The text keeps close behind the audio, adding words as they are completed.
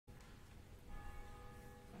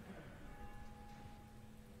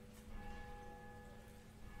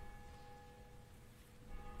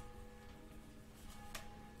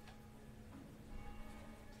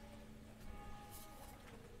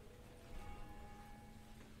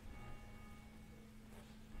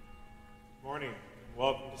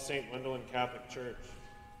Welcome to St. Wendell Catholic Church.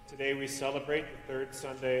 Today we celebrate the third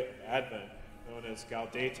Sunday of Advent, known as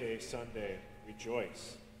Gaudete Sunday,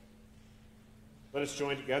 Rejoice. Let us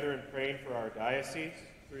join together in praying for our diocese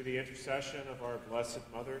through the intercession of our Blessed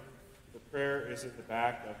Mother. The prayer is in the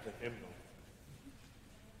back of the hymnal.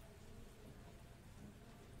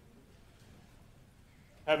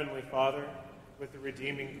 Heavenly Father, with the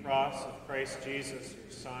redeeming cross of Christ Jesus, your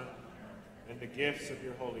Son, and the gifts of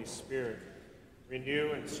your Holy Spirit,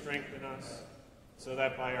 renew and strengthen us, so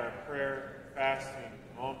that by our prayer, fasting,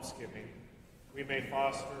 and almsgiving, we may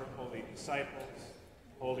foster holy disciples,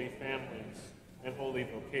 holy families, and holy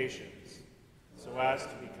vocations, so as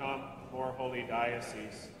to become a more holy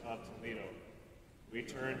diocese of Toledo. We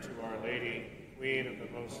turn to Our Lady, Queen of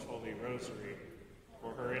the Most Holy Rosary,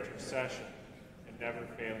 for her intercession and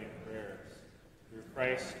never-failing prayers. Through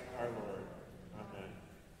Christ our Lord. Amen.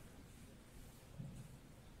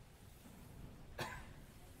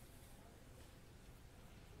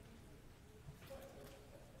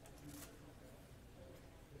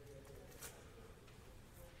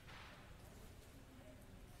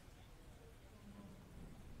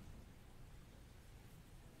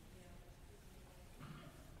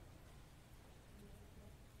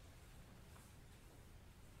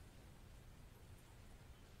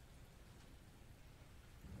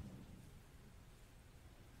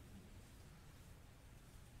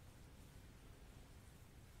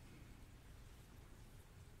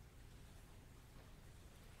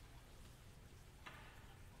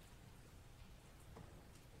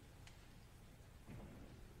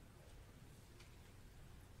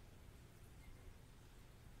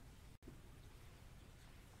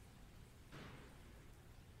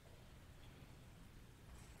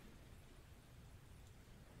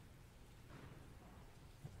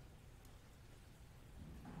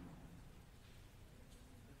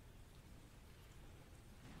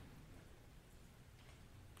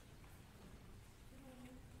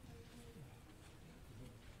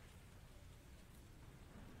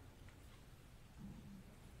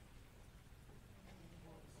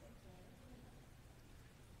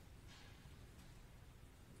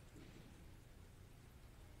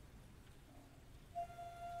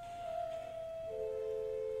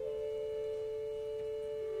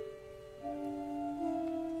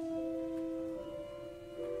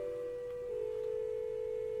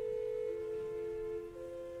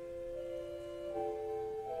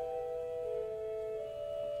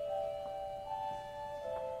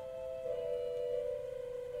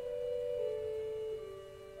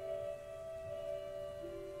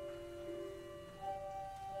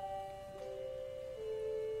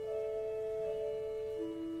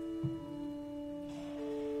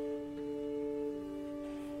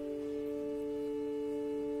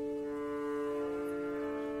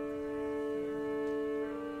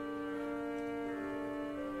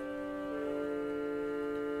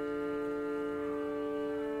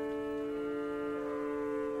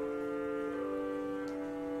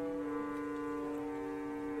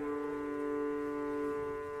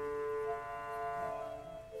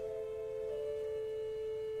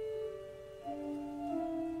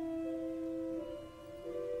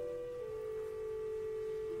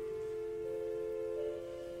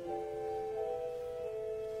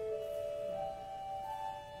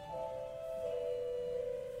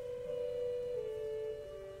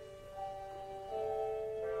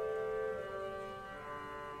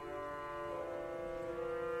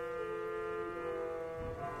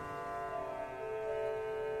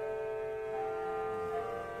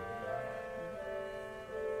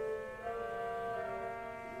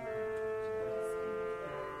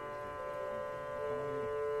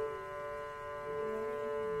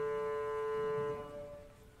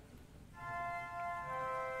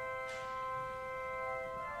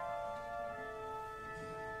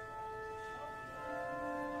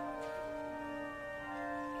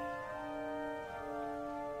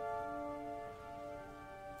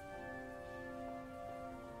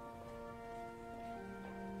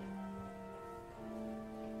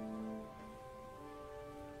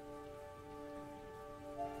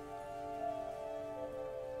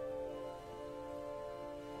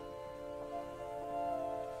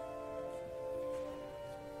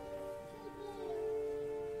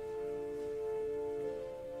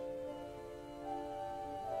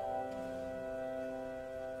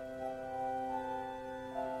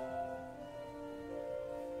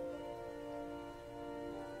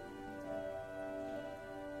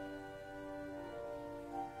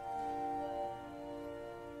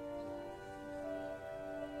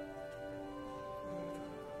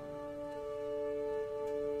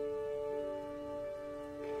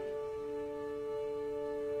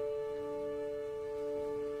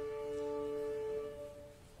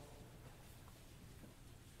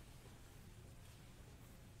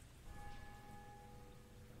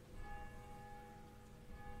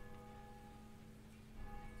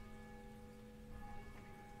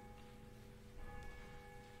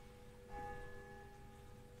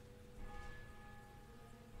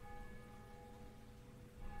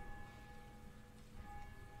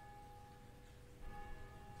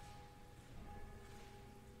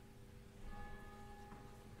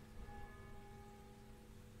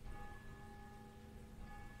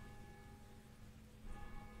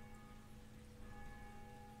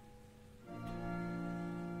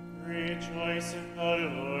 rejoice in the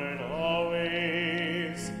Lord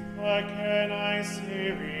always. What can I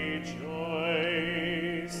say? Rejoice.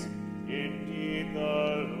 Indeed,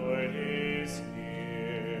 the Lord is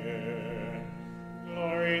near.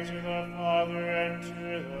 Glory to the Father, and to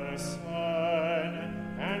the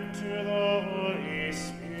Son, and to the Holy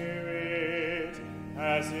Spirit,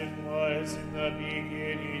 as it was in the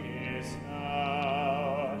beginning, is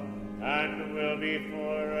now, and will be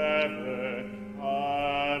forever.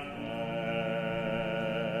 Amen.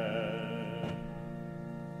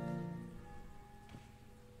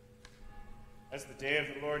 As the day of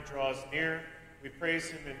the Lord draws near, we praise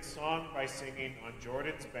him in song by singing On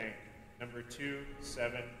Jordan's Bank, number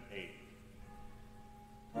 278.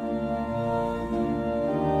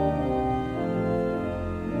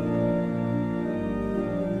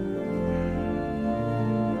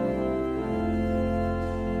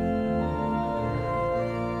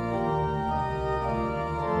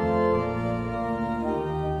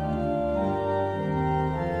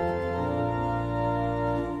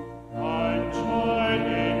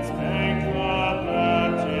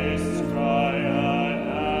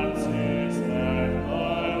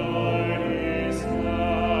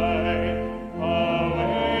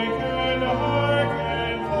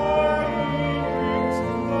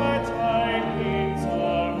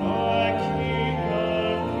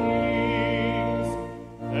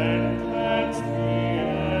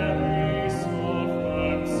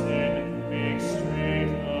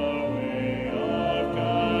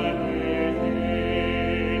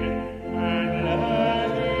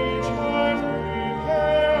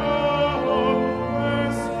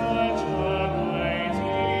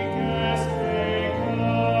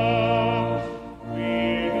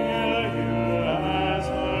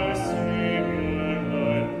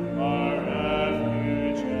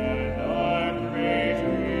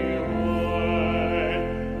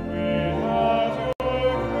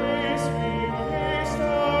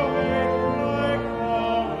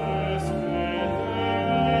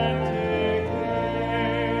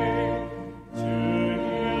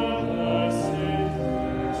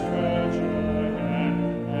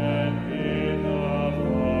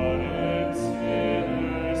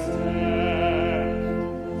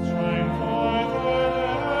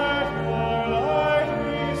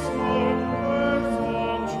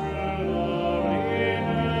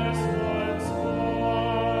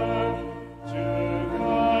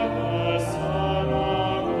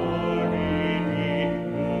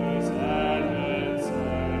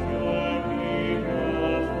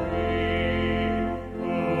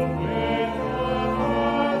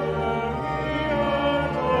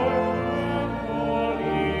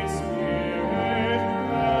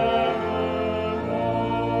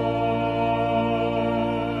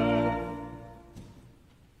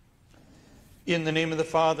 In the name of the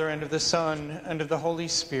Father, and of the Son, and of the Holy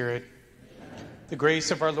Spirit, the grace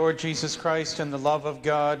of our Lord Jesus Christ, and the love of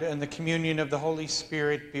God, and the communion of the Holy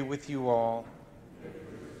Spirit be with you all.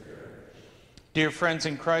 Dear friends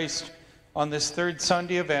in Christ, on this third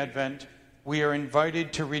Sunday of Advent, we are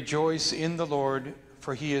invited to rejoice in the Lord,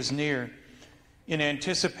 for he is near. In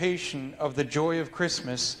anticipation of the joy of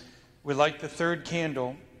Christmas, we light the third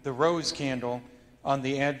candle, the rose candle, on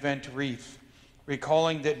the Advent wreath,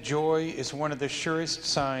 recalling that joy is one of the surest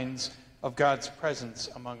signs of God's presence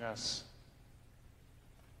among us.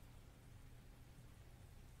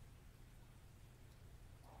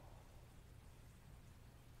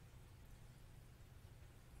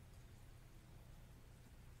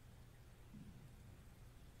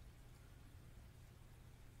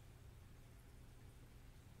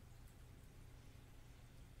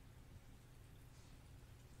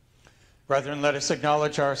 Brethren, let us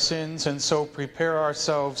acknowledge our sins and so prepare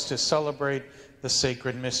ourselves to celebrate the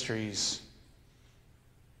sacred mysteries.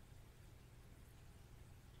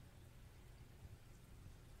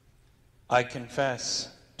 I confess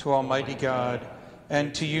to Almighty God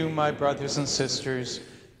and to you, my brothers and sisters,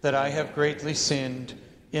 that I have greatly sinned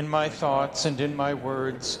in my thoughts and in my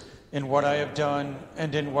words, in what I have done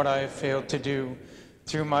and in what I have failed to do,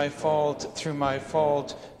 through my fault, through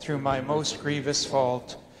my most grievous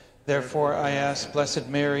fault. Therefore I ask Blessed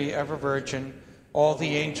Mary, ever Virgin, all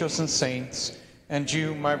the angels and saints, and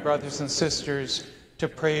you, my brothers and sisters, to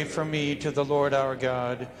pray for me to the Lord our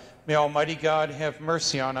God. May Almighty God have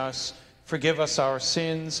mercy on us, forgive us our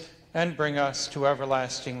sins, and bring us to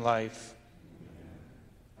everlasting life.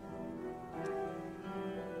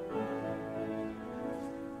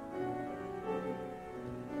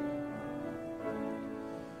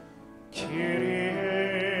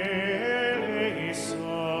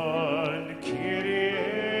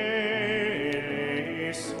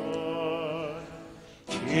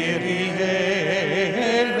 Kyrie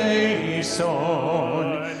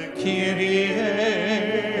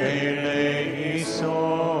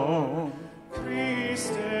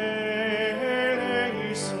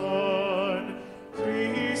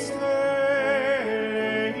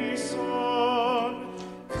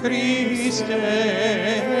Christe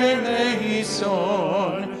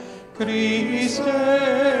eleison, Christe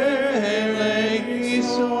eleison.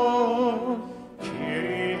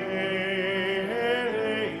 Kyrie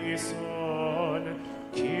eleison,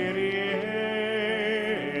 Kyrie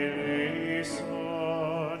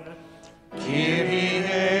eleison. Kyrie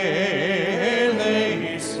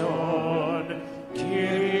eleison,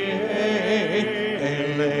 Kyrie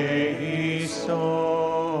eleison.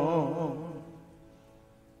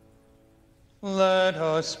 Let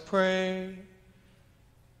us pray.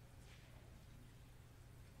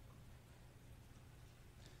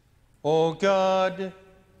 O God,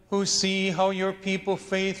 who see how your people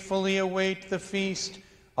faithfully await the feast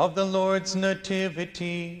of the Lord's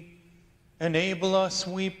nativity, enable us,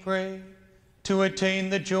 we pray, to attain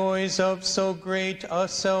the joys of so great a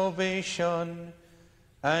salvation,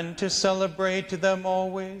 and to celebrate them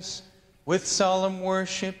always with solemn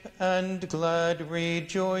worship and glad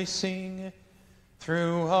rejoicing.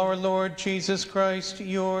 Through our Lord Jesus Christ,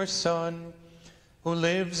 your Son, who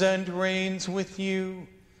lives and reigns with you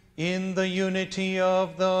in the unity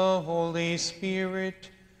of the Holy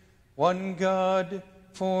Spirit, one God,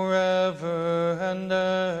 forever and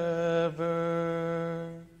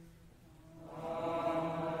ever.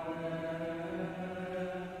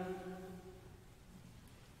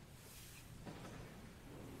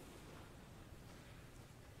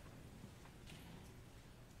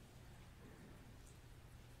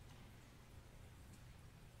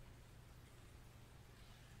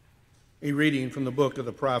 A reading from the book of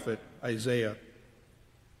the prophet Isaiah.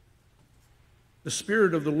 The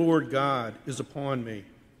Spirit of the Lord God is upon me,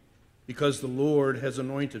 because the Lord has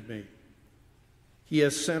anointed me. He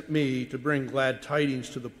has sent me to bring glad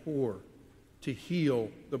tidings to the poor, to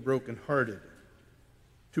heal the brokenhearted,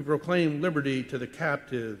 to proclaim liberty to the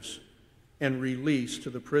captives and release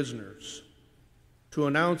to the prisoners, to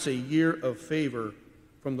announce a year of favor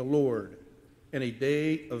from the Lord and a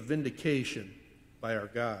day of vindication by our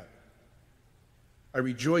God. I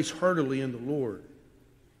rejoice heartily in the Lord.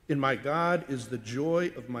 In my God is the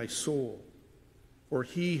joy of my soul, for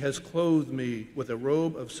he has clothed me with a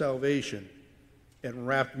robe of salvation and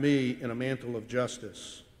wrapped me in a mantle of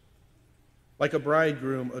justice. Like a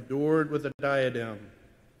bridegroom adored with a diadem,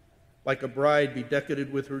 like a bride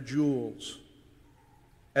bedecked with her jewels.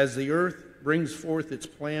 As the earth brings forth its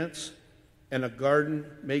plants and a garden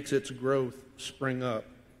makes its growth spring up,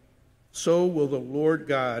 so will the Lord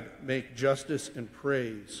God make justice and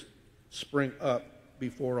praise spring up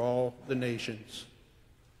before all the nations.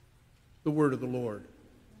 The word of the Lord.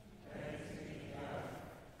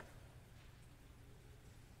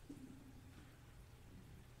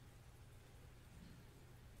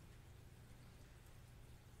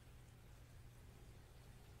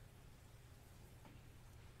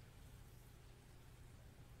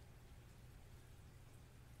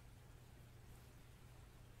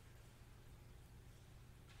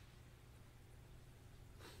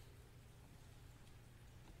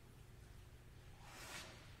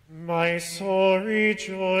 My soul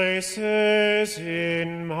rejoices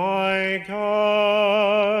in my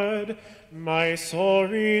God. My soul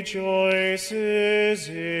rejoices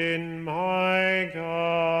in my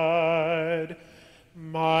God.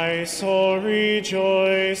 My soul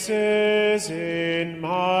rejoices in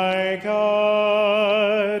my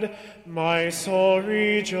God. My soul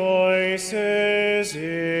rejoices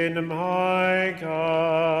in my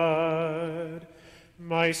God.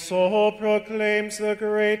 My soul proclaims the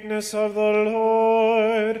greatness of the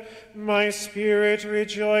Lord. My spirit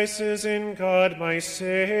rejoices in God my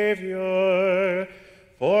Savior,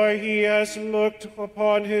 for he has looked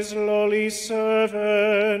upon his lowly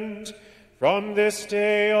servant. From this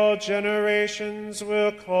day all generations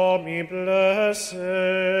will call me blessed.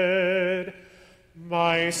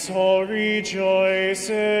 My soul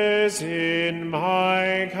rejoices in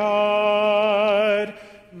my God.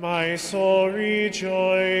 My soul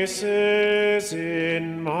rejoices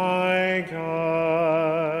in my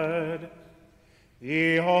God.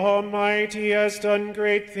 The Almighty has done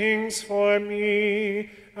great things for me,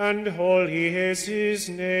 and holy is his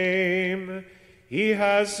name. He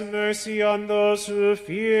has mercy on those who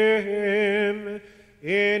fear him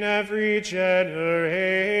in every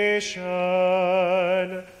generation.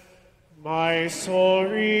 My soul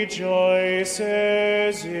rejoices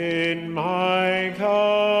in my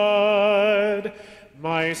God.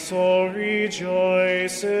 My soul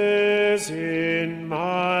rejoices in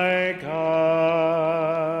my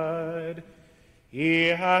God. He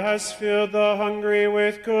has filled the hungry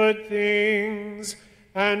with good things,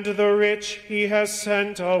 and the rich he has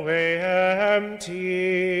sent away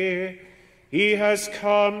empty. He has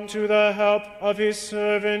come to the help of his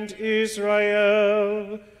servant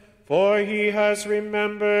Israel, for he has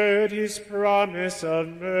remembered his promise of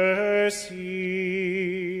mercy.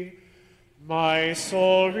 My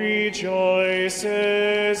soul rejoices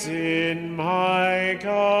in my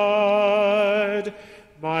God.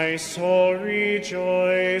 My soul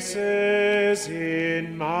rejoices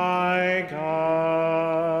in my God.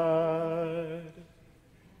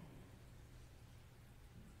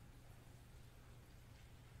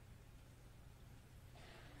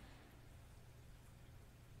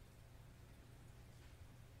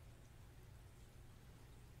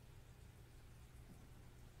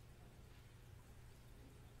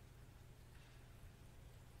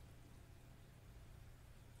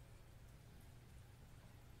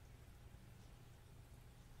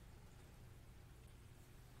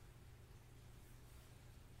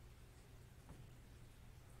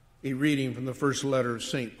 A reading from the first letter of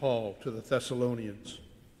St. Paul to the Thessalonians.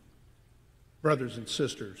 Brothers and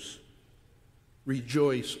sisters,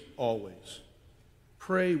 rejoice always.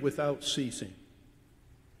 Pray without ceasing.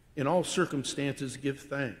 In all circumstances give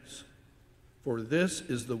thanks, for this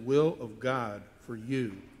is the will of God for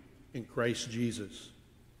you in Christ Jesus.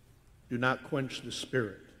 Do not quench the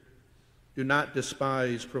Spirit. Do not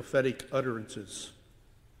despise prophetic utterances.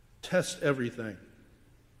 Test everything.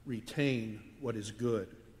 Retain what is good.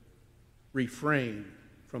 Refrain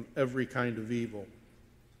from every kind of evil.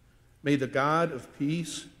 May the God of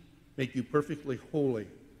peace make you perfectly holy,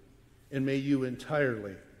 and may you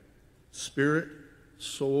entirely, spirit,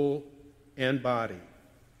 soul, and body,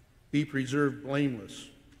 be preserved blameless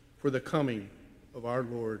for the coming of our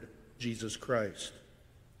Lord Jesus Christ.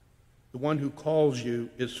 The one who calls you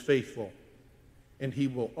is faithful, and he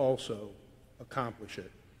will also accomplish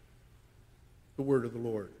it. The word of the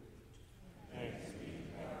Lord. Thanks.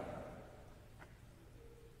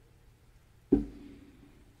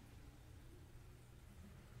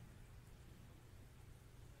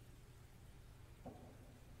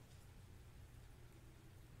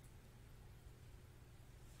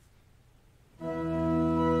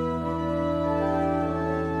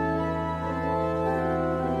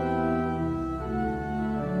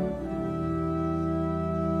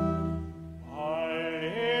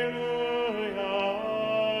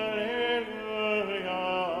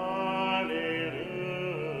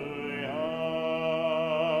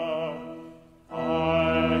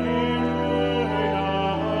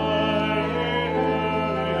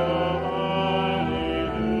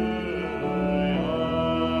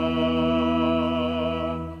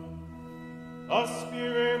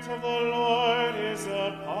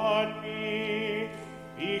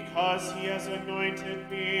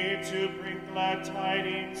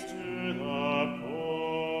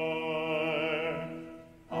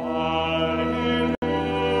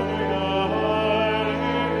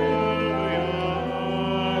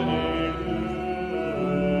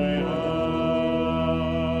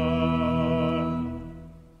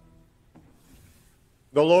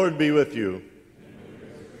 The Lord be with you.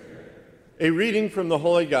 A reading from the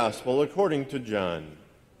Holy Gospel according to John.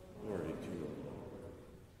 Glory to you, Lord.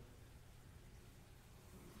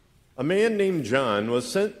 A man named John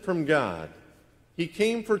was sent from God. He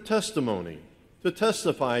came for testimony, to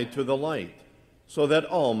testify to the light, so that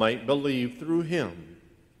all might believe through him.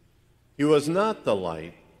 He was not the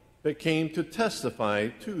light, but came to testify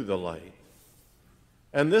to the light.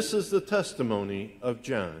 And this is the testimony of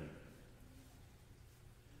John.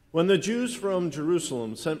 When the Jews from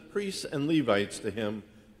Jerusalem sent priests and Levites to him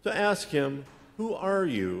to ask him, "Who are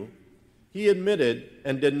you?" he admitted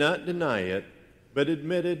and did not deny it, but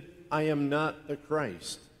admitted, "I am not the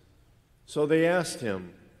Christ." So they asked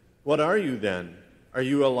him, "What are you then? Are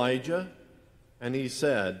you Elijah?" And he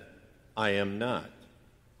said, "I am not."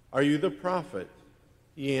 "Are you the prophet?"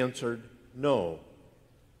 He answered, "No."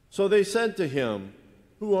 So they said to him,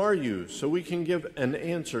 "Who are you, so we can give an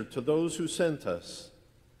answer to those who sent us?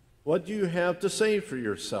 What do you have to say for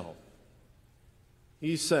yourself?"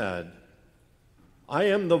 He said, "I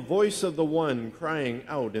am the voice of the one crying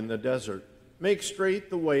out in the desert, 'Make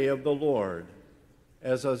straight the way of the Lord,'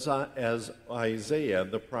 as Isaiah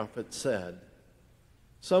the prophet said."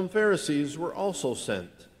 Some Pharisees were also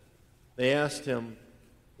sent. They asked him,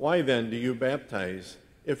 "Why then do you baptize,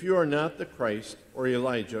 if you are not the Christ or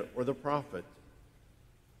Elijah or the prophet?"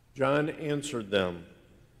 John answered them,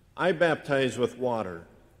 "I baptize with water,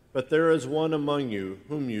 but there is one among you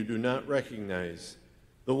whom you do not recognize,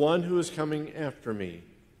 the one who is coming after me,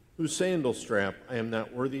 whose sandal strap I am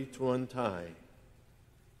not worthy to untie."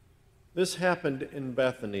 This happened in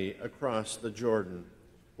Bethany across the Jordan,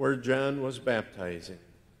 where John was baptizing.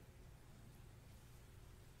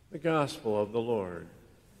 The Gospel of the Lord.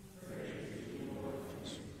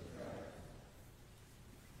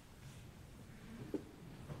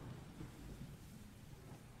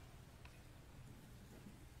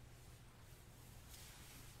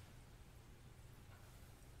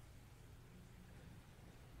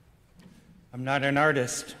 I'm not an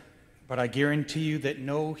artist, but I guarantee you that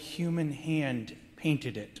no human hand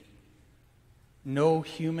painted it. No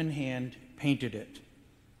human hand painted it.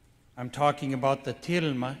 I'm talking about the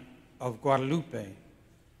Tilma of Guadalupe.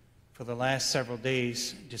 For the last several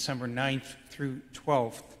days, December 9th through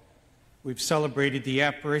 12th, we've celebrated the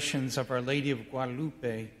apparitions of Our Lady of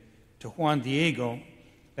Guadalupe to Juan Diego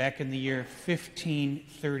back in the year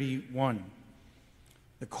 1531.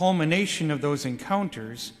 The culmination of those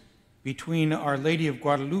encounters between Our Lady of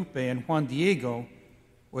Guadalupe and Juan Diego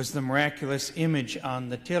was the miraculous image on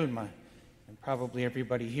the tilma. And probably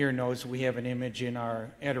everybody here knows we have an image in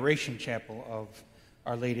our adoration chapel of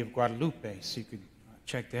Our Lady of Guadalupe, so you could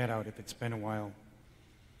check that out if it's been a while.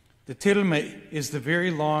 The tilma is the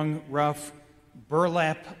very long, rough,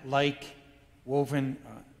 burlap-like woven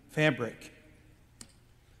fabric.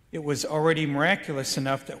 It was already miraculous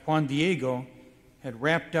enough that Juan Diego had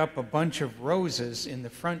wrapped up a bunch of roses in the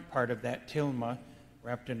front part of that tilma,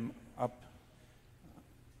 wrapped them up.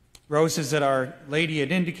 Roses that Our Lady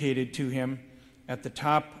had indicated to him at the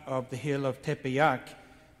top of the hill of Tepeyac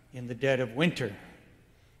in the dead of winter.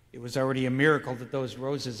 It was already a miracle that those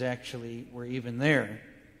roses actually were even there.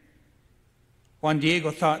 Juan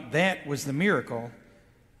Diego thought that was the miracle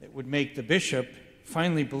that would make the bishop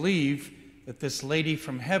finally believe that this lady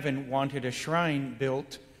from heaven wanted a shrine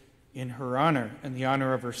built in her honor and the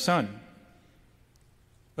honor of her son.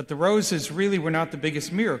 But the roses really were not the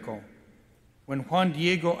biggest miracle. When Juan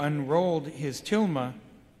Diego unrolled his tilma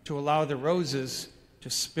to allow the roses to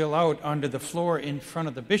spill out onto the floor in front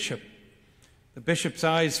of the bishop's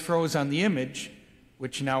eyes froze on the image,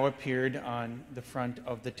 which now appeared on the front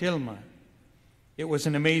of the tilma. It was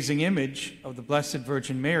an amazing image of the Blessed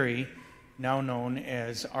Virgin Mary, now known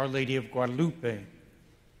as Our Lady of Guadalupe.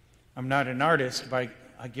 I'm not an artist, but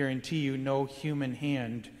I guarantee you no human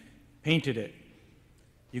hand painted it.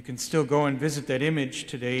 You can still go and visit that image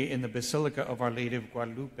today in the Basilica of Our Lady of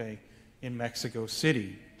Guadalupe in Mexico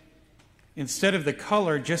City. Instead of the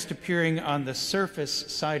color just appearing on the surface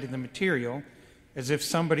side of the material, as if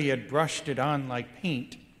somebody had brushed it on like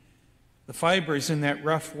paint, the fibers in that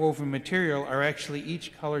rough woven material are actually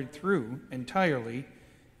each colored through entirely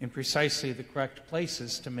in precisely the correct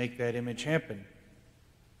places to make that image happen.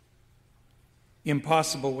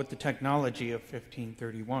 Impossible with the technology of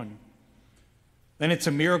 1531. Then it's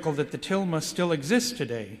a miracle that the tilma still exists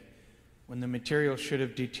today, when the material should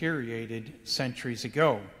have deteriorated centuries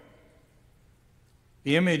ago.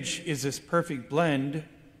 The image is this perfect blend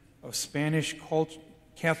of Spanish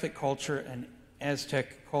Catholic culture and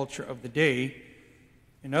Aztec culture of the day.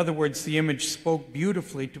 In other words, the image spoke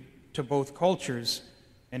beautifully to both cultures,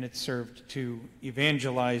 and it served to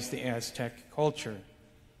evangelize the Aztec culture.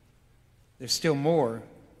 There's still more.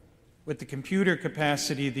 With the computer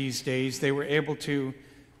capacity these days, they were able to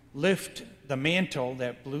lift the mantle,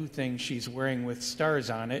 that blue thing she's wearing with stars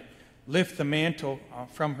on it, lift the mantle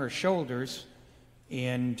from her shoulders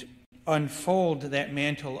and unfold that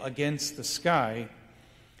mantle against the sky.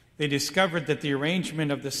 They discovered that the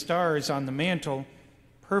arrangement of the stars on the mantle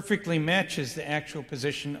perfectly matches the actual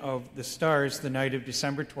position of the stars the night of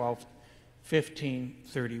December 12th,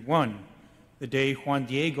 1531. The day Juan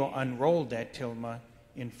Diego unrolled that tilma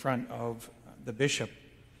in front of the bishop.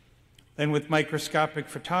 Then with microscopic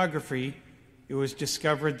photography, it was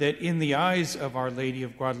discovered that in the eyes of Our Lady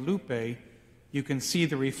of Guadalupe, you can see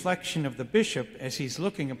the reflection of the bishop as he's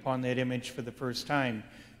looking upon that image for the first time,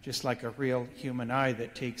 just like a real human eye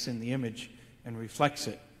that takes in the image and reflects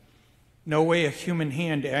it. No way a human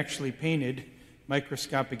hand actually painted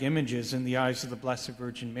microscopic images in the eyes of the Blessed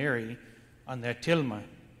Virgin Mary on that tilma.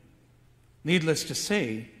 Needless to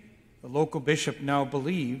say, the local bishop now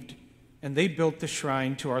believed, and they built the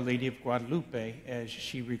shrine to Our Lady of Guadalupe as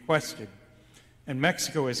she requested. And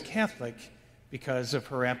Mexico is Catholic because of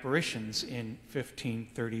her apparitions in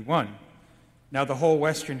 1531. Now the whole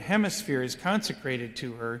Western Hemisphere is consecrated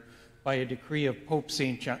to her by a decree of Pope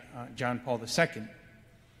St. John Paul II.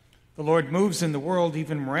 The Lord moves in the world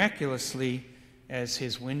even miraculously as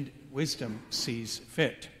his wisdom sees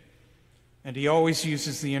fit. And he always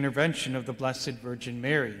uses the intervention of the Blessed Virgin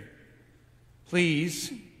Mary.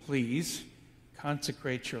 Please, please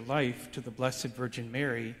consecrate your life to the Blessed Virgin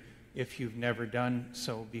Mary if you've never done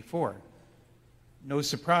so before. No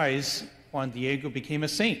surprise, Juan Diego became a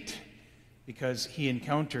saint because he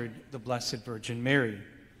encountered the Blessed Virgin Mary.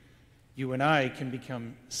 You and I can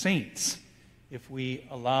become saints if we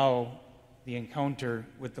allow the encounter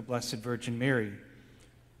with the Blessed Virgin Mary.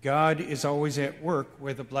 God is always at work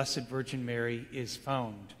where the Blessed Virgin Mary is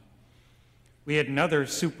found. We had another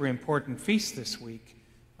super important feast this week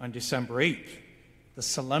on December 8th, the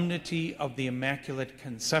Solemnity of the Immaculate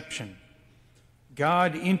Conception.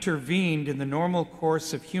 God intervened in the normal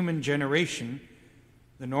course of human generation,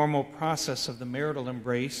 the normal process of the marital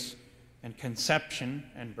embrace and conception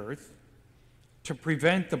and birth, to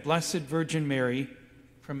prevent the Blessed Virgin Mary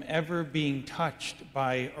from ever being touched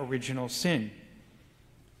by original sin.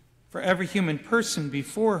 For every human person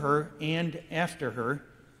before her and after her,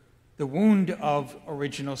 the wound of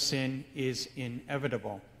original sin is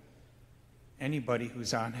inevitable. Anybody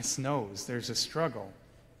who's honest knows there's a struggle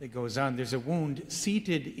that goes on. There's a wound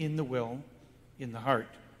seated in the will, in the heart,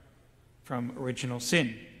 from original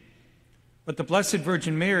sin. But the Blessed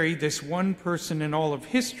Virgin Mary, this one person in all of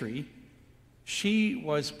history, she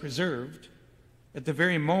was preserved at the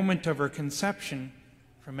very moment of her conception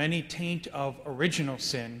from any taint of original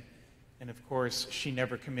sin, and of course, she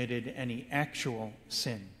never committed any actual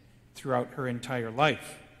sin throughout her entire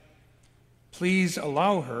life. Please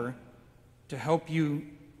allow her to help you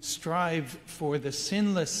strive for the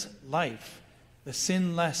sinless life, the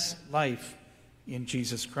sinless life in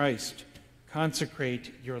Jesus Christ.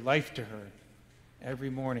 Consecrate your life to her every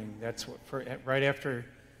morning. That's what, right after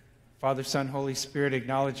Father, Son, Holy Spirit,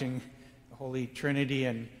 acknowledging the Holy Trinity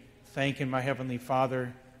and thanking my Heavenly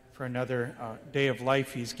Father for another day of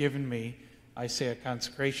life He's given me, I say a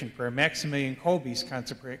consecration prayer, Maximilian Kolbe's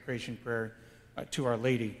consecration prayer to Our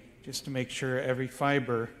Lady, just to make sure every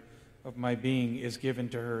fiber of my being is given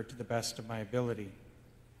to her to the best of my ability.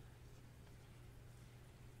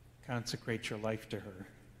 Consecrate your life to her.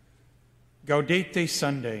 Gaudete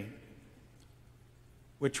Sunday,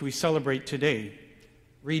 which we celebrate today.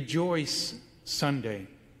 Rejoice Sunday.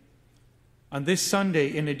 On this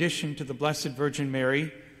Sunday, in addition to the Blessed Virgin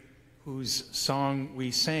Mary, whose song we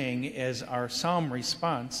sang as our psalm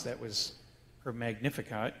response, that was her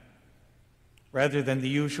Magnificat, rather than the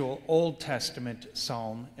usual Old Testament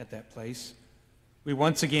psalm at that place, we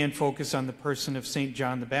once again focus on the person of St.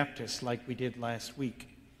 John the Baptist, like we did last week.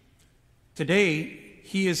 Today,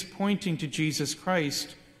 he is pointing to Jesus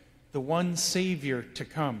Christ, the one Savior to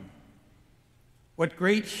come. What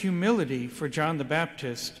great humility for John the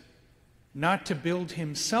Baptist not to build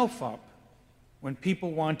himself up when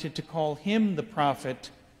people wanted to call him the prophet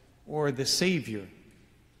or the Savior,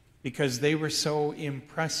 because they were so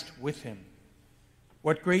impressed with him.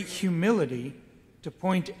 What great humility to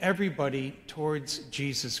point everybody towards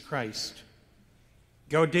Jesus Christ.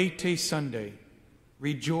 Gaudete Sunday,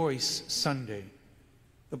 Rejoice Sunday.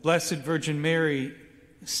 The Blessed Virgin Mary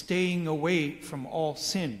staying away from all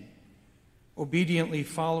sin, obediently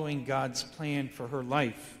following God's plan for her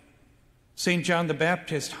life. St. John the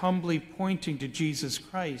Baptist humbly pointing to Jesus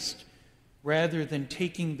Christ rather than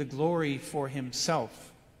taking the glory for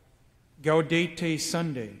himself. Gaudete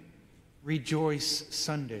Sunday, Rejoice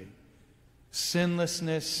Sunday.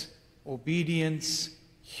 Sinlessness, obedience,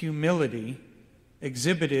 humility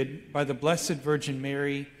exhibited by the Blessed Virgin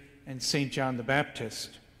Mary and St. John the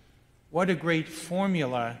Baptist. What a great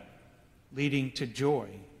formula leading to joy.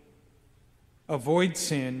 Avoid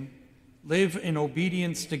sin, live in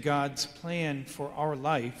obedience to God's plan for our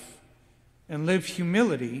life, and live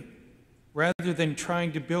humility rather than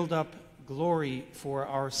trying to build up glory for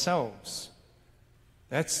ourselves.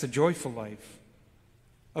 That's the joyful life.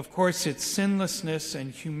 Of course, it's sinlessness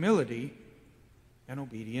and humility and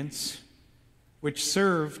obedience which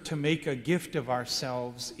serve to make a gift of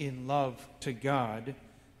ourselves in love to God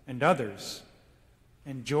and others.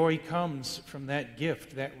 And joy comes from that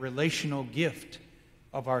gift, that relational gift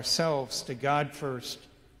of ourselves to God first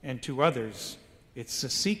and to others. It's the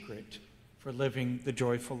secret for living the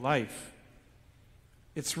joyful life.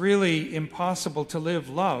 It's really impossible to live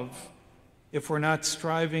love if we're not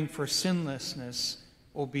striving for sinlessness,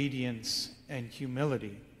 obedience, and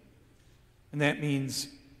humility. And that means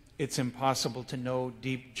it's impossible to know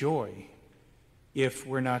deep joy if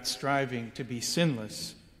we're not striving to be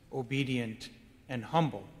sinless, obedient, and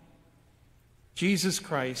humble. Jesus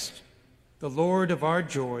Christ, the Lord of our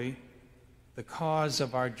joy, the cause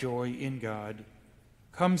of our joy in God,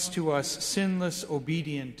 comes to us sinless,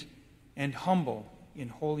 obedient, and humble in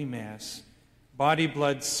Holy Mass, body,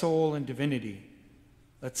 blood, soul, and divinity.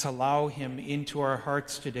 Let's allow him into our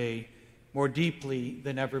hearts today more deeply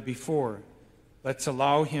than ever before. Let's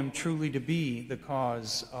allow him truly to be the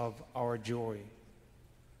cause of our joy.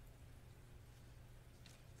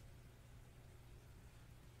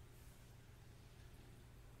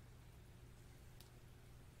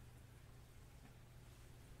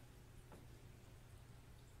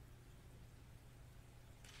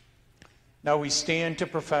 Now we stand to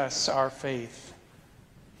profess our faith.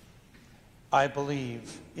 I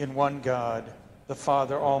believe in one God, the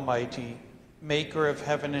Father Almighty, maker of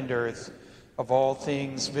heaven and earth, of all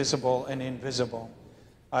things visible and invisible.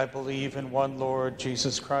 I believe in one Lord,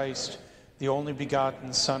 Jesus Christ, the only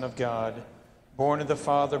begotten Son of God, born of the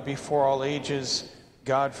Father before all ages,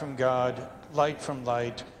 God from God, light from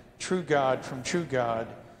light, true God from true God,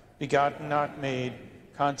 begotten, not made,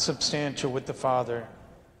 consubstantial with the Father.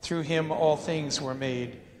 Through him all things were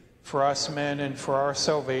made. For us men and for our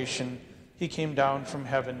salvation, he came down from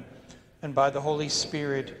heaven, and by the Holy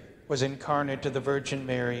Spirit was incarnate to the Virgin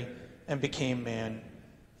Mary and became man.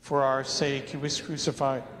 For our sake he was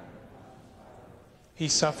crucified. He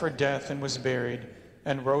suffered death and was buried,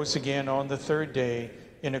 and rose again on the third day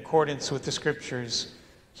in accordance with the Scriptures.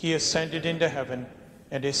 He ascended into heaven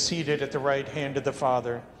and is seated at the right hand of the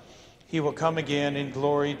Father. He will come again in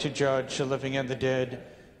glory to judge the living and the dead,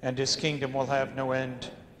 and his kingdom will have no end.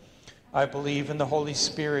 I believe in the Holy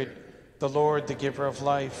Spirit, the Lord, the giver of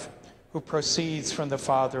life, who proceeds from the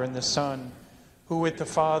Father and the Son, who with the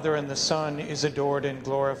Father and the Son is adored and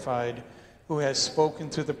glorified, who has spoken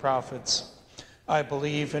through the prophets. I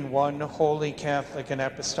believe in one holy Catholic and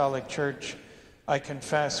Apostolic Church. I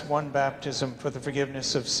confess one baptism for the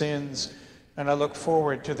forgiveness of sins, and I look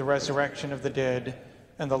forward to the resurrection of the dead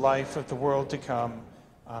and the life of the world to come.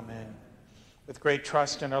 Amen. With great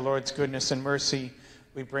trust in our Lord's goodness and mercy,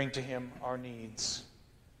 we bring to him our needs.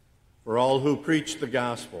 For all who preach the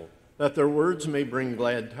gospel, that their words may bring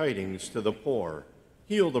glad tidings to the poor,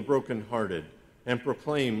 heal the brokenhearted, and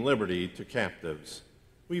proclaim liberty to captives,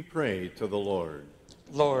 we pray to the Lord.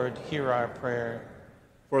 Lord, hear our prayer.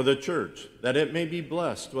 For the Church, that it may be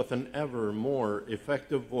blessed with an ever more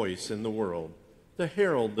effective voice in the world, to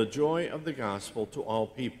herald the joy of the gospel to all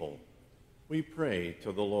people, we pray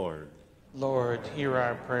to the Lord. Lord, hear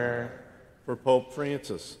our prayer. For Pope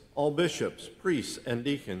Francis, all bishops, priests, and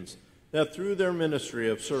deacons, that through their ministry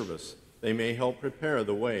of service they may help prepare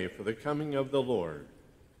the way for the coming of the Lord,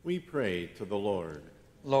 we pray to the Lord.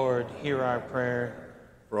 Lord, hear our prayer.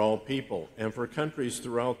 For all people and for countries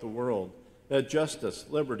throughout the world, that justice,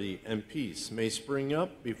 liberty, and peace may spring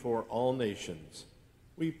up before all nations,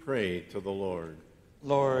 we pray to the Lord.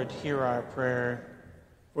 Lord, hear our prayer.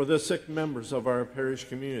 For the sick members of our parish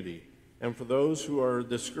community, and for those who are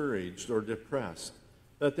discouraged or depressed,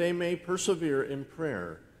 that they may persevere in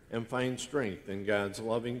prayer and find strength in God's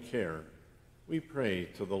loving care, we pray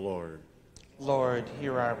to the Lord. Lord,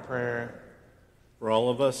 hear our prayer. For all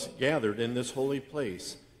of us gathered in this holy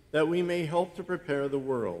place, that we may help to prepare the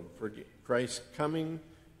world for Christ's coming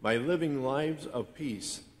by living lives of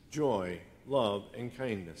peace, joy, love, and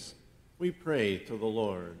kindness, we pray to the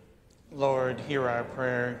Lord. Lord, hear our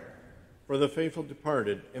prayer. For the faithful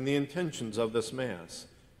departed and the intentions of this Mass,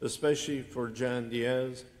 especially for John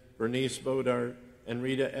Diaz, Bernice Bodart, and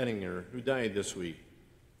Rita Ettinger, who died this week,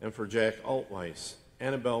 and for Jack Altweiss,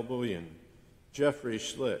 Annabelle Bullion, Jeffrey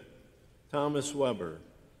Schlitt, Thomas Weber,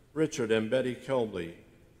 Richard and Betty Kelbley,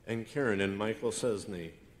 and Karen and Michael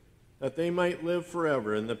Sesney, that they might live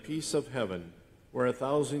forever in the peace of heaven, where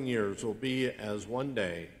 1,000 years will be as one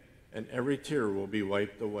day, and every tear will be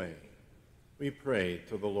wiped away. We pray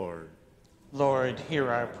to the Lord. Lord, hear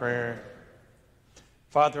our prayer.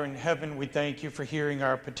 Father in heaven, we thank you for hearing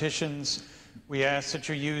our petitions. We ask that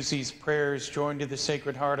you use these prayers joined to the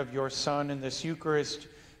Sacred Heart of your Son in this Eucharist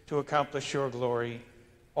to accomplish your glory.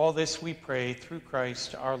 All this we pray through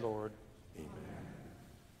Christ our Lord. Amen.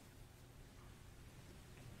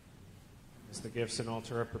 As the gifts and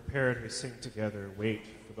altar are prepared, we sing together, Wait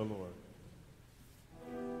for the Lord.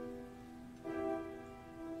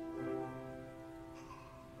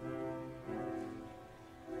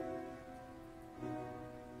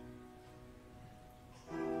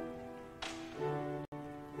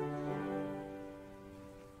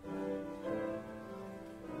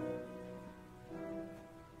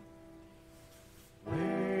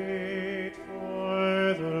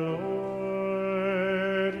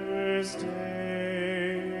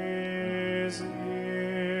 Day is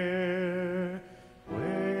near.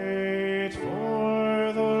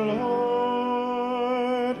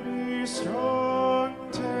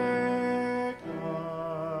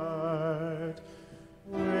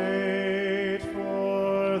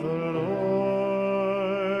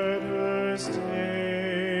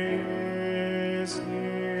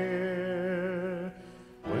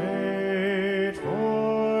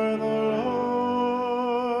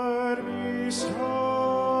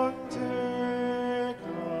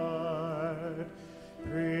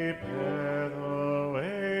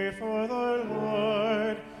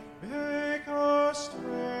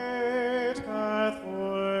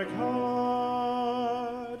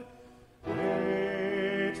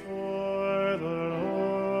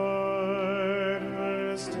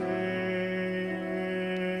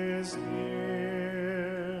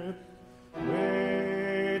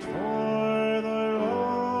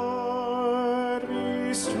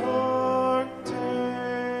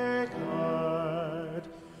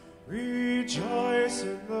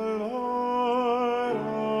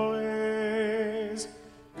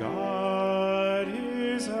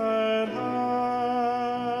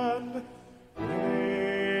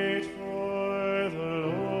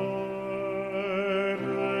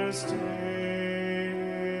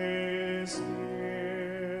 is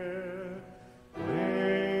near.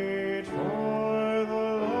 Wait for the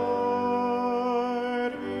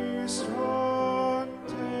Lord, be strong,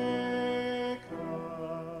 take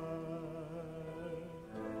heart.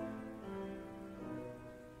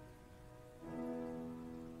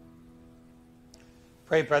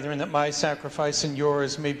 Pray, brethren, that my sacrifice and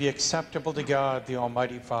yours may be acceptable to God, the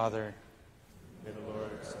Almighty Father. May the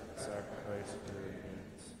Lord accept the sacrifice of your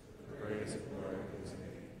hands, the praise and glory of his name.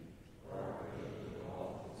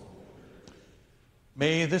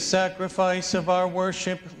 May the sacrifice of our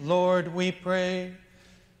worship, Lord, we pray,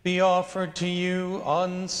 be offered to you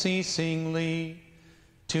unceasingly,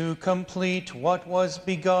 to complete what was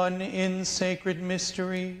begun in sacred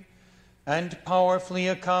mystery, and powerfully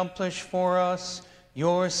accomplish for us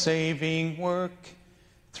your saving work,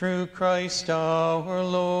 through Christ our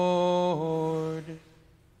Lord.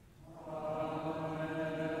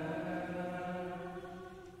 Amen.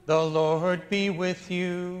 The Lord be with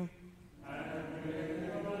you.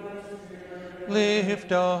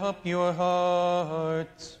 Lift up your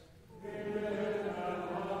hearts.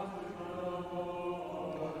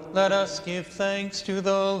 Let us give thanks to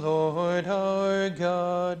the Lord our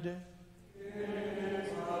God.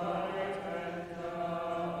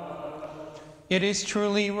 It is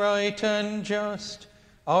truly right and just,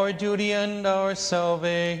 our duty and our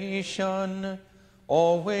salvation,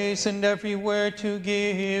 always and everywhere to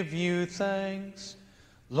give you thanks,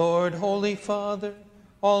 Lord, Holy Father,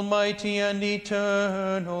 Almighty and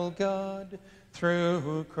eternal God,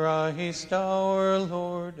 through Christ our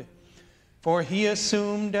Lord. For he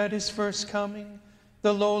assumed at his first coming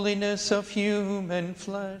the lowliness of human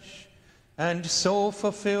flesh, and so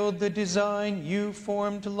fulfilled the design you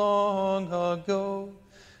formed long ago,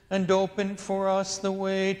 and opened for us the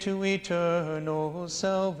way to eternal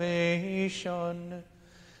salvation,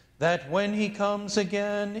 that when he comes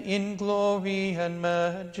again in glory and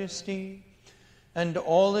majesty, and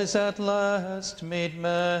all is at last made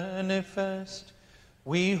manifest,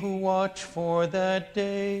 we who watch for that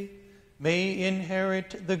day may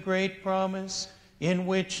inherit the great promise in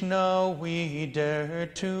which now we dare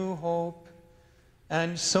to hope.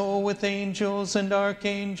 And so with angels and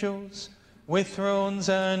archangels, with thrones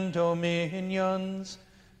and dominions,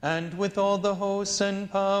 and with all the hosts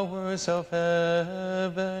and powers of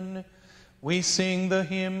heaven, we sing the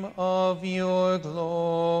hymn of your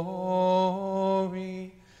glory,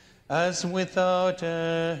 as without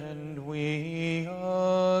end we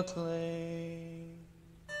acclaim.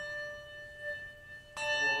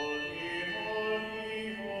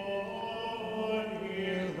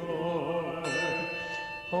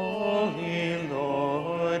 Holy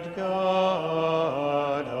Lord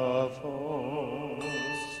God of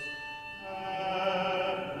hosts,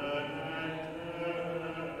 heaven and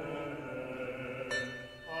earth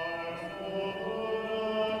are full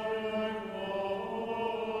of your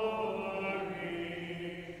glory.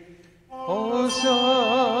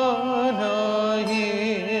 Hosanna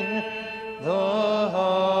in the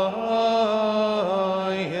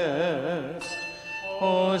highest.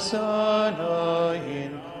 Hosanna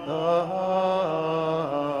in the highest.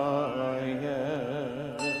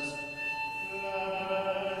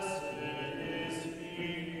 Blessed is he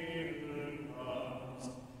who comes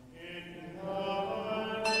in the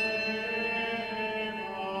name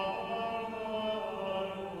of the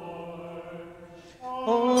Lord.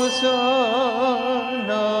 Hosanna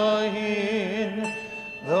in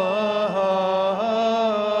the highest.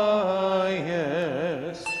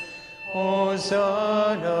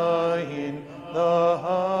 Hosanna in the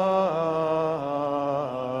highest.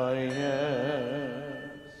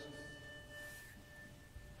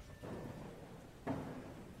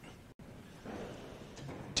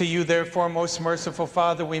 To you, therefore, most merciful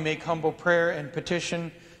Father, we make humble prayer and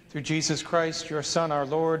petition through Jesus Christ, your Son, our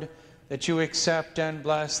Lord, that you accept and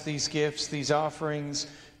bless these gifts, these offerings,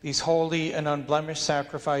 these holy and unblemished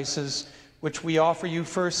sacrifices, which we offer you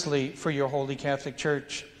firstly for your holy Catholic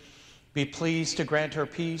Church. Be pleased to grant her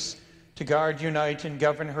peace, to guard, unite, and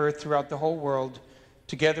govern her throughout the whole world,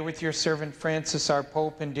 together with your servant Francis, our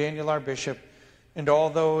Pope, and Daniel, our Bishop, and all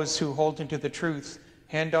those who hold into the truth,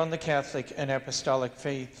 hand on the Catholic and Apostolic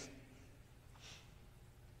faith.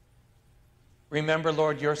 Remember,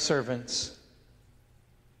 Lord, your servants,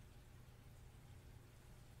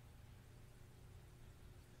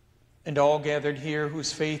 and all gathered here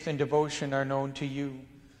whose faith and devotion are known to you.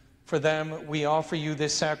 For them, we offer you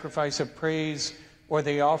this sacrifice of praise, or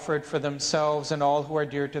they offer it for themselves and all who are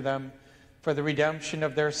dear to them, for the redemption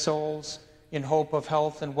of their souls, in hope of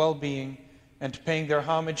health and well-being, and paying their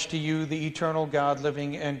homage to you, the eternal God,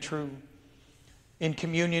 living and true. In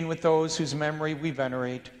communion with those whose memory we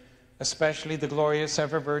venerate, especially the glorious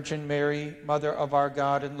ever-Virgin Mary, Mother of our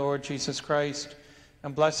God and Lord Jesus Christ,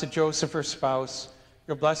 and blessed Joseph, her spouse,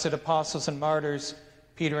 your blessed apostles and martyrs,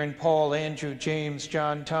 Peter and Paul, Andrew, James,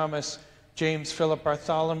 John, Thomas, James, Philip,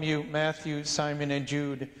 Bartholomew, Matthew, Simon, and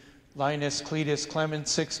Jude, Linus, Cletus, Clement,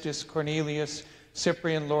 Sixtus, Cornelius,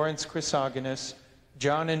 Cyprian, Lawrence, Chrysogonus,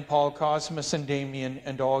 John and Paul, Cosmas and Damian,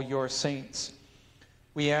 and all your saints.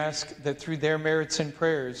 We ask that through their merits and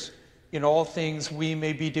prayers, in all things we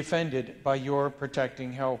may be defended by your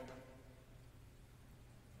protecting help.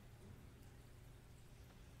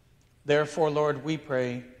 Therefore, Lord, we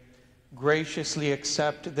pray, graciously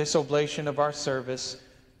accept this oblation of our service,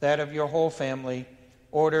 that of your whole family,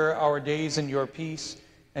 order our days in your peace,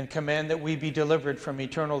 and command that we be delivered from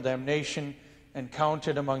eternal damnation and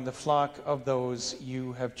counted among the flock of those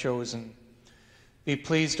you have chosen. Be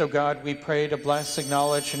pleased, O God, we pray, to bless,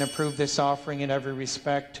 acknowledge, and approve this offering in every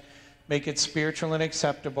respect. Make it spiritual and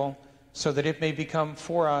acceptable, so that it may become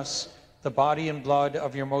for us the body and blood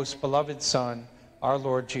of your most beloved Son, our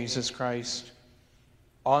Lord Jesus Christ.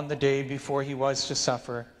 On the day before he was to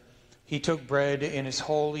suffer, he took bread in his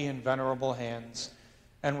holy and venerable hands,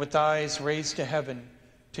 and with eyes raised to heaven,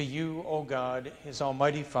 to you, O God, his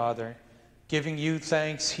almighty Father, giving you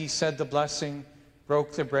thanks, he said the blessing,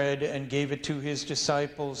 broke the bread, and gave it to his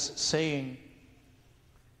disciples, saying,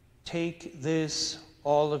 "Take this,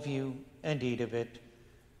 all of you, and eat of it,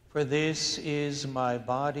 for this is my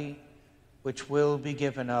body, which will be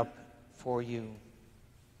given up for you."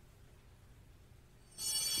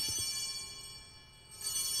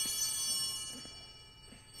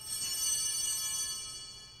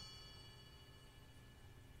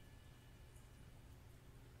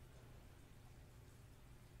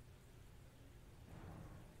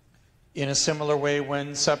 In a similar way,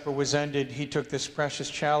 when supper was ended, he took this precious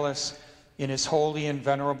chalice in his holy and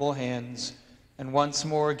venerable hands, and once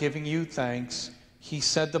more giving you thanks, he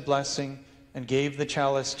said the blessing and gave the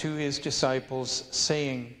chalice to his disciples,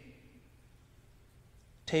 saying,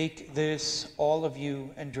 "Take this, all of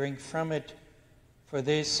you, and drink from it, for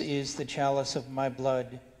this is the chalice of my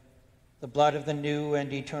blood, the blood of the new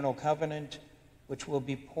and eternal covenant, which will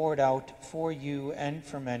be poured out for you and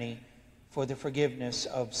for many, for the forgiveness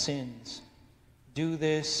of sins. Do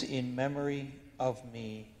this in memory of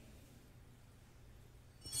me."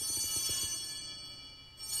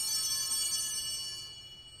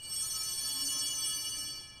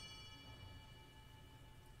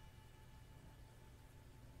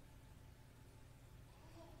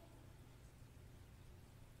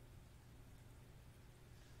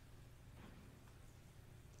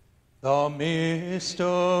 The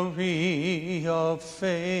mystery of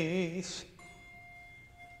faith.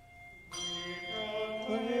 We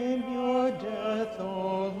proclaim your death,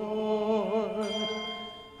 O Lord,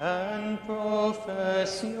 and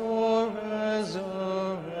profess your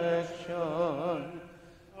resurrection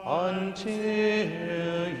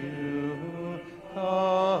until you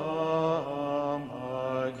come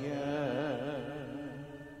again.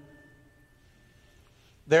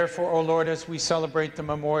 Therefore, O Lord, as we celebrate the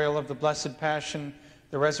memorial of the Blessed Passion,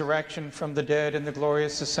 the resurrection from the dead, and the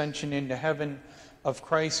glorious ascension into heaven of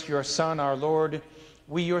Christ, your Son, our Lord,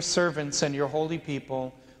 we, your servants and your holy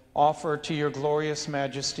people, offer to your glorious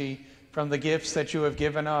majesty from the gifts that you have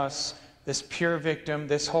given us, this pure victim,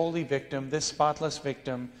 this holy victim, this spotless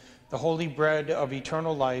victim, the holy bread of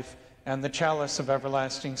eternal life, and the chalice of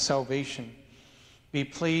everlasting salvation. Be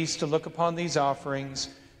pleased to look upon these offerings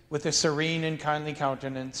with a serene and kindly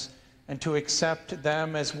countenance, and to accept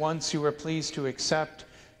them as once you were pleased to accept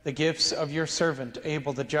the gifts of your servant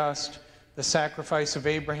Abel the just, the sacrifice of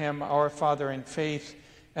Abraham our father in faith,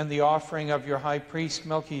 and the offering of your high priest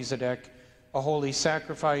Melchizedek, a holy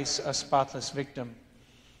sacrifice, a spotless victim.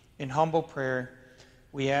 In humble prayer,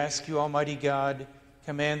 we ask you, Almighty God,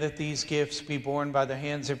 command that these gifts be borne by the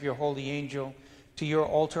hands of your holy angel to your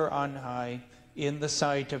altar on high, in the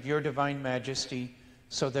sight of your divine majesty,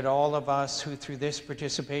 so that all of us who through this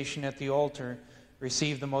participation at the altar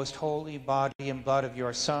receive the most holy body and blood of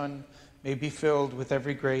your Son may be filled with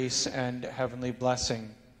every grace and heavenly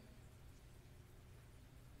blessing.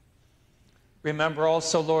 Remember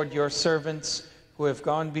also, Lord, your servants who have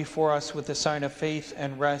gone before us with the sign of faith,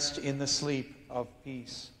 and rest in the sleep of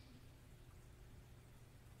peace.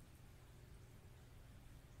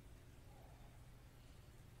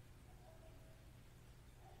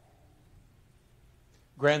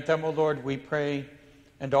 Grant them, O Lord, we pray,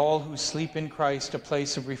 and all who sleep in Christ, a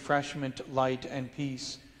place of refreshment, light, and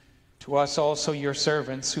peace. To us also, your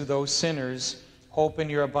servants, who though sinners, hope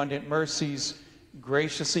in your abundant mercies,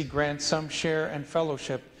 graciously grant some share and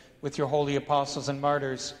fellowship with your holy apostles and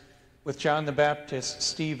martyrs, with John the Baptist,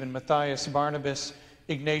 Stephen, Matthias, Barnabas,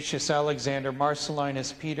 Ignatius, Alexander,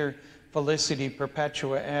 Marcellinus, Peter, Felicity,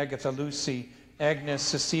 Perpetua, Agatha, Lucy, Agnes,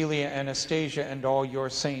 Cecilia, Anastasia, and all your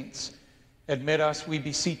saints. Admit us, we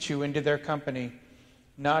beseech you, into their company,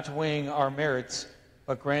 not weighing our merits,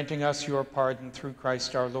 but granting us your pardon through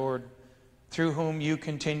Christ our Lord, through whom you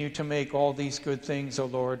continue to make all these good things, O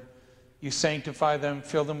Lord. You sanctify them,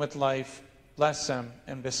 fill them with life, bless them,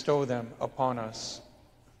 and bestow them upon us.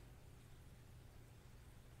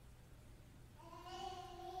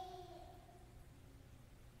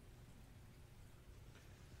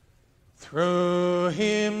 Through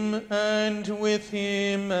him, and with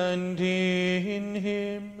him, and in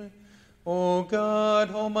him, O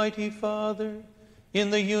God, Almighty Father, in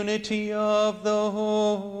the unity of the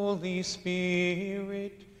Holy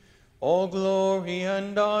Spirit, all glory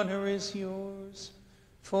and honor is yours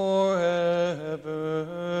forever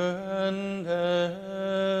and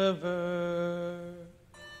ever.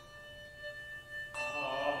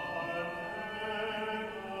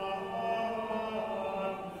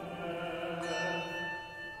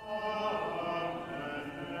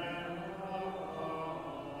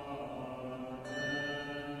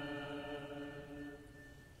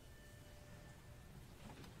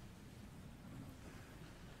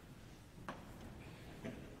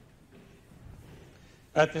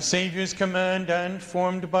 At the Savior's command and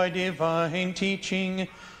formed by divine teaching,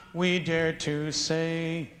 we dare to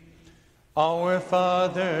say, Our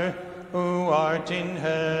Father, who art in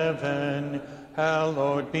heaven,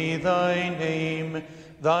 hallowed be thy name.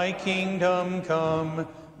 Thy kingdom come,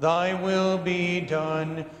 thy will be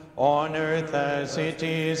done, on earth as it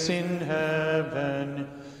is in heaven.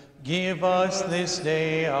 Give us this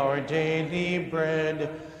day our daily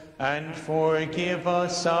bread, and forgive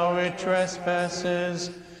us our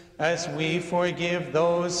trespasses, as we forgive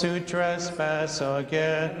those who trespass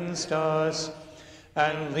against us.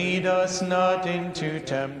 And lead us not into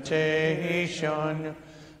temptation,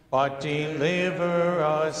 but deliver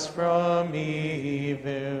us from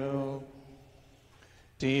evil.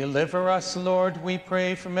 Deliver us, Lord, we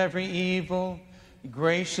pray, from every evil.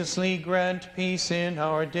 Graciously grant peace in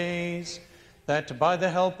our days, that by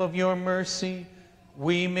the help of your mercy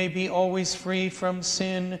we may be always free from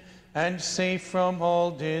sin and safe from all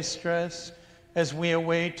distress, as we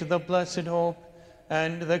await the blessed hope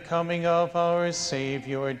and the coming of our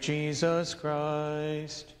Savior, Jesus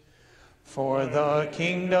Christ. For the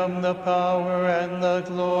kingdom, the power, and the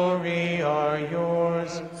glory are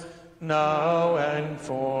yours, now and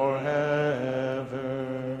forever.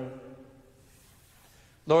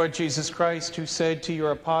 Lord Jesus Christ, who said to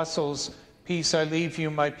your apostles, Peace I leave you,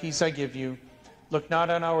 my peace I give you, look not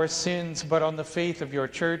on our sins, but on the faith of your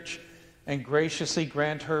church, and graciously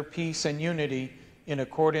grant her peace and unity in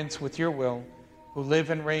accordance with your will, who live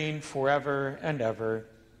and reign forever and ever.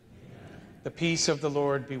 Amen. The peace of the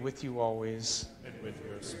Lord be with you always. And with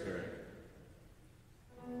your spirit.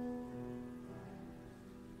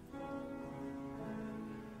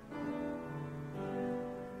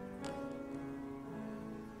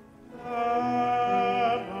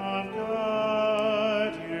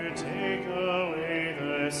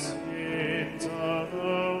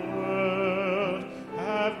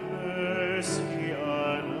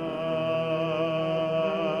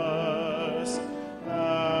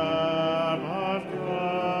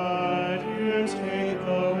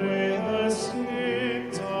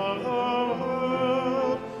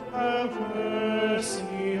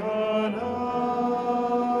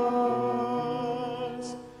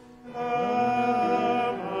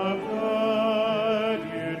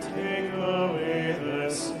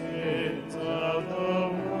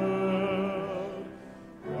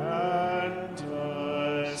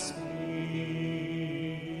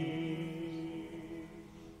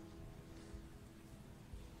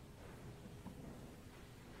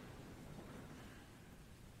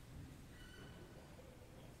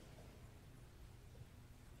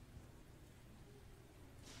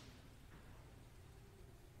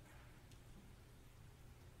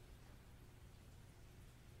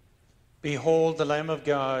 Behold the Lamb of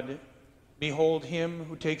God. Behold him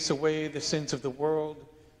who takes away the sins of the world.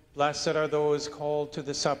 Blessed are those called to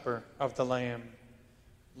the supper of the Lamb.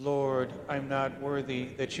 Lord, I'm not worthy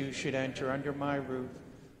that you should enter under my roof,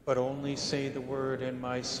 but only say the word, and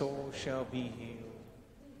my soul shall be healed.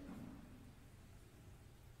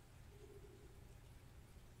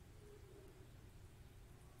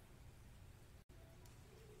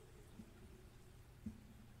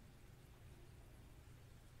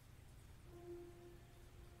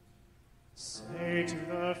 Say to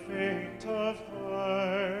the faint of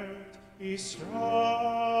heart, be strong,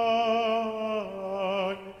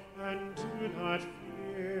 and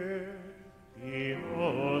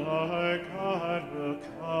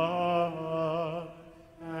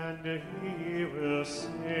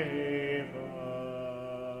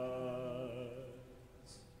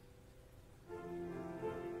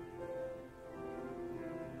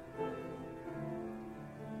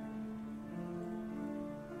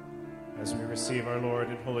As we receive our Lord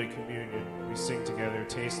in Holy Communion, we sing together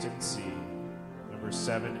Taste and See, number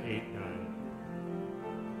 789.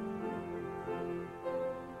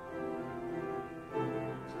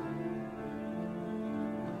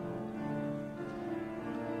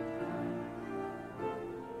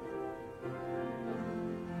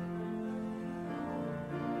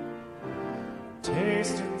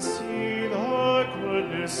 Taste and see the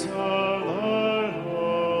goodness of the Lord.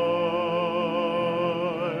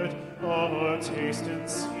 Oh, taste and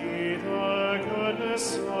see the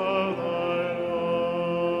goodness of the Lord.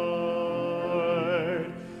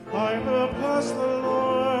 I will bless the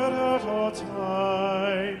Lord at all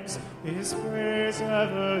times, his praise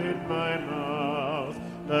ever in my mouth.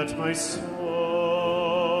 Let my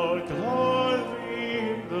soul glory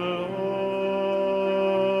in the Lord.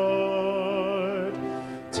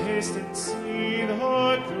 Taste and see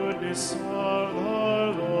the goodness of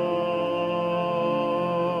the Lord.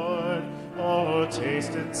 Oh,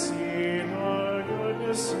 taste and see the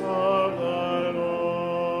goodness of the Lord.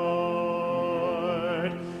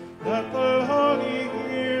 Let the lowly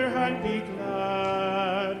hear and be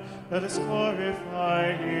glad. Let us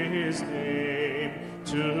glorify his name.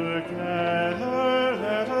 Together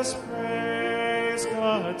let us praise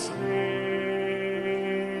God's name.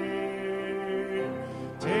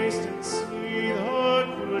 Taste and see the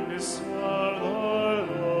goodness of the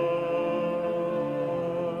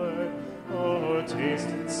Lord. Oh, taste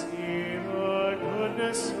and see the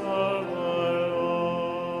goodness of the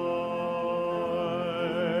Lord.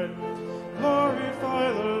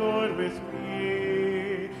 Glorify the Lord with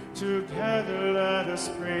me. Together let us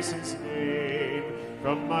praise his name.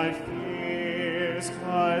 From my fears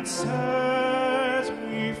God set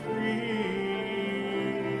me free.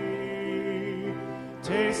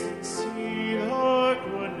 Taste and see the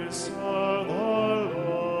goodness of the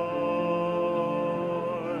Lord.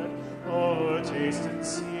 Oh, taste and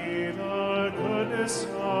see the goodness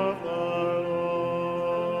of the Lord.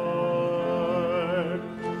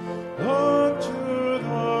 Look to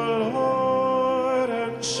the Lord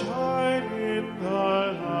and shine in the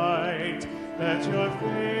light. Let your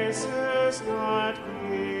faces not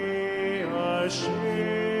be ashamed.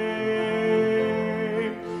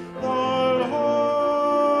 The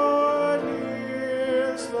Lord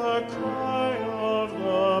hears the cry of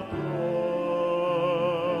the poor.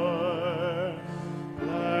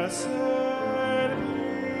 Blessed be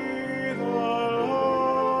the Lord.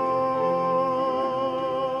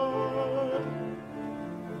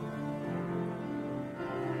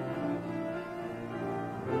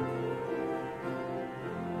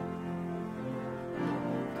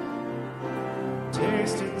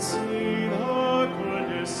 Taste and see the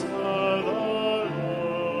goodness of the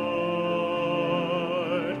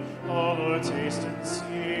Lord. Oh, taste and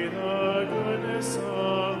see the goodness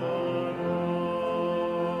of the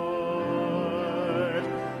Lord.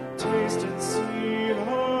 Taste and see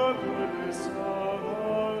the goodness of the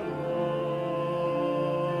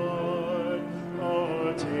Lord.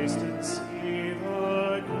 Oh, taste and see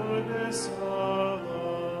the goodness of the Lord.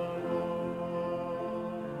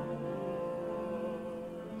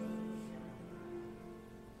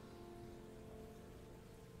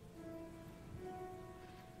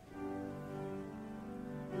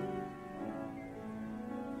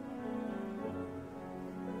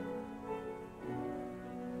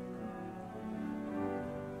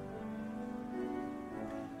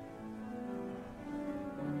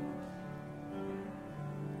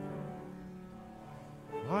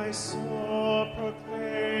 My soul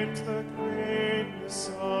proclaims the greatness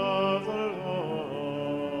of the Lord,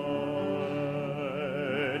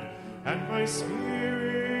 and my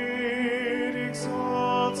spirit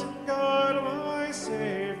exalts in God my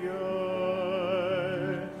Savior,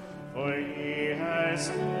 for he has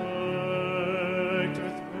looked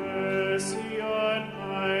with mercy on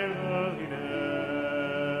my lowliness,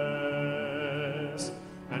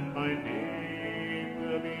 and my name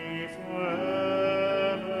will be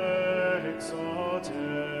forever exalted.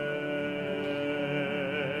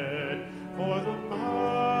 For the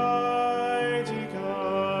mighty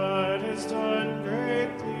God has done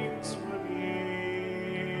great things for me,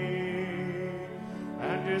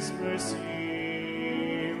 and his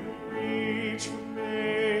mercy will reach from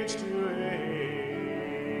age to age.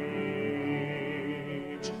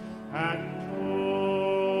 And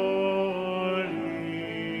holy,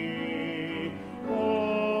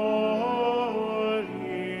 holy,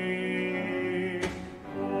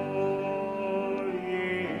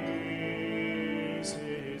 holy is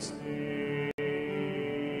his name.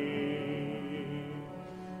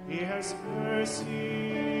 He has mercy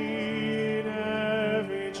in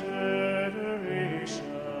every generation.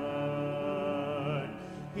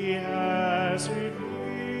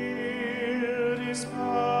 his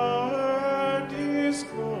power and his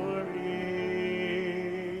glory.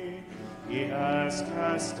 He has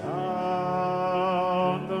cast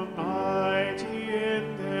down the mighty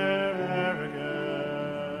in their arrogance,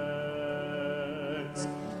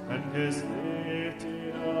 and has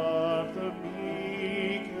lifted up the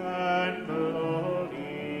meek and lowly.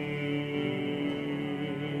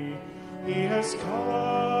 He has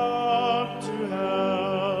come to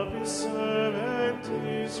help his servant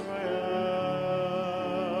Israel.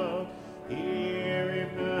 He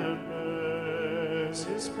remembers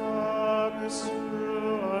his promise to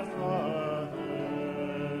our fathers,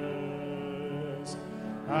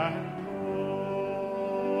 and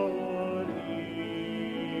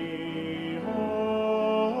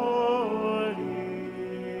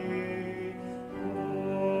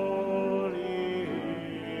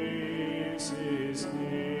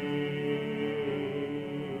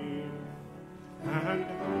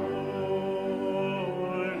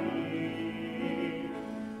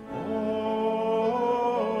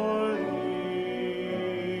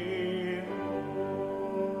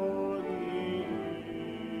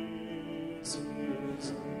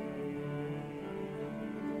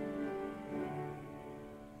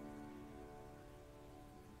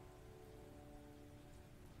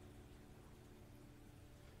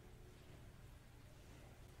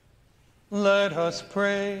Let us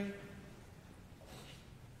pray.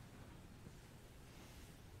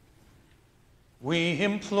 We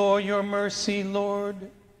implore your mercy, Lord,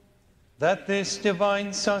 that this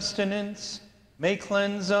divine sustenance may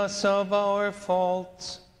cleanse us of our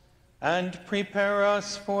faults and prepare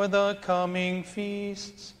us for the coming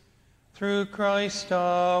feasts, through Christ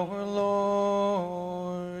our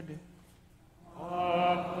Lord.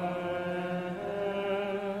 Amen.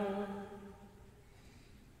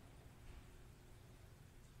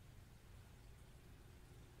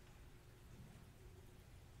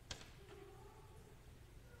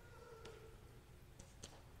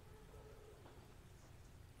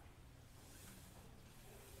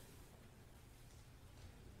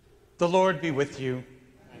 The Lord be with you.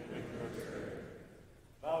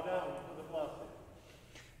 Bow down to the blessing.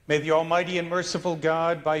 May the Almighty and merciful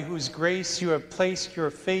God, by whose grace you have placed your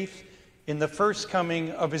faith in the first coming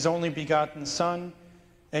of his only begotten Son,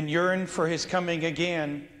 and yearn for his coming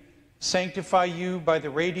again, sanctify you by the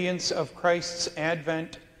radiance of Christ's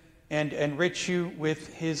advent, and enrich you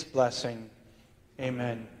with his blessing.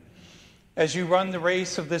 Amen. As you run the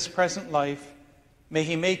race of this present life, may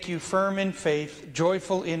he make you firm in faith,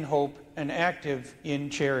 joyful in hope, and active in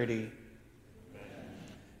charity. Amen.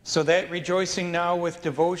 So that, rejoicing now with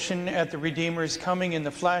devotion at the Redeemer's coming in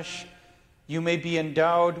the flesh, you may be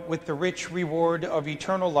endowed with the rich reward of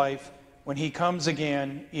eternal life when he comes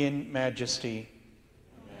again in majesty.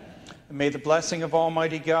 Amen. And may the blessing of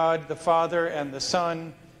Almighty God, the Father, and the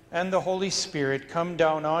Son, and the Holy Spirit come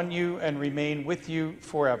down on you and remain with you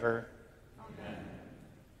forever.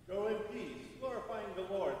 Go in peace, glorifying the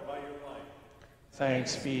Lord by your life.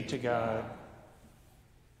 Thanks be to God.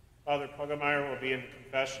 Father Poggemeyer will be in the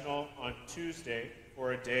confessional on Tuesday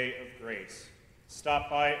for a day of grace. Stop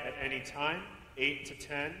by at any time, 8 to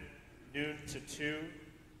 10, noon to 2,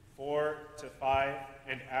 4 to 5,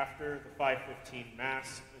 and after the 5:15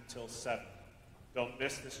 Mass until 7. Don't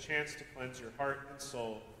miss this chance to cleanse your heart and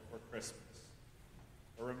soul for Christmas.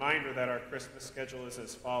 A reminder that our Christmas schedule is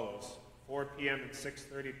as follows: 4 p.m. and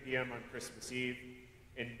 6:30 p.m. on Christmas Eve,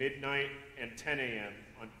 and midnight and 10 a.m.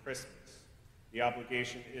 on Christmas. The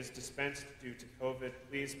obligation is dispensed due to COVID.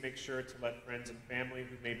 Please make sure to let friends and family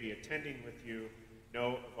who may be attending with you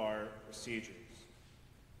know of our procedures.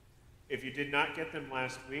 If you did not get them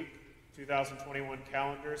last week, 2021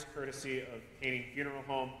 calendars, courtesy of Canning Funeral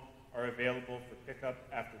Home, are available for pickup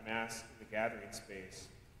after Mass in the gathering space.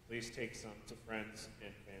 Please take some to friends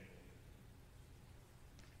and family.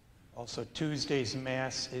 Also, Tuesday's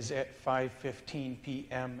Mass is at 5:15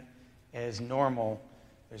 p.m. as normal.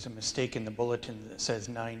 There's a mistake in the bulletin that says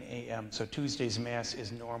 9 a.m. So Tuesday's Mass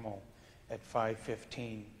is normal at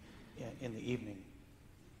 5:15 in the evening.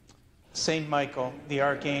 Saint Michael, the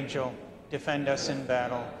Archangel, defend us in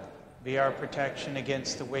battle. Be our protection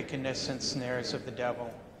against the wickedness and snares of the devil.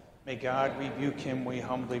 May God rebuke him, we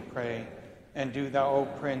humbly pray. And do thou, O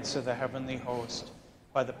Prince of the heavenly host,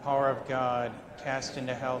 by the power of God, cast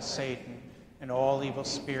into hell Satan and all evil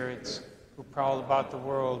spirits who prowl about the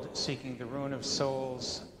world seeking the ruin of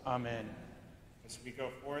souls. Amen. As we go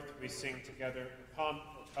forth, we sing together, O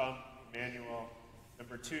come, Emmanuel,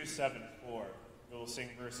 number 274. We will sing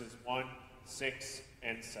verses 1, 6,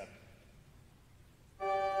 and 7.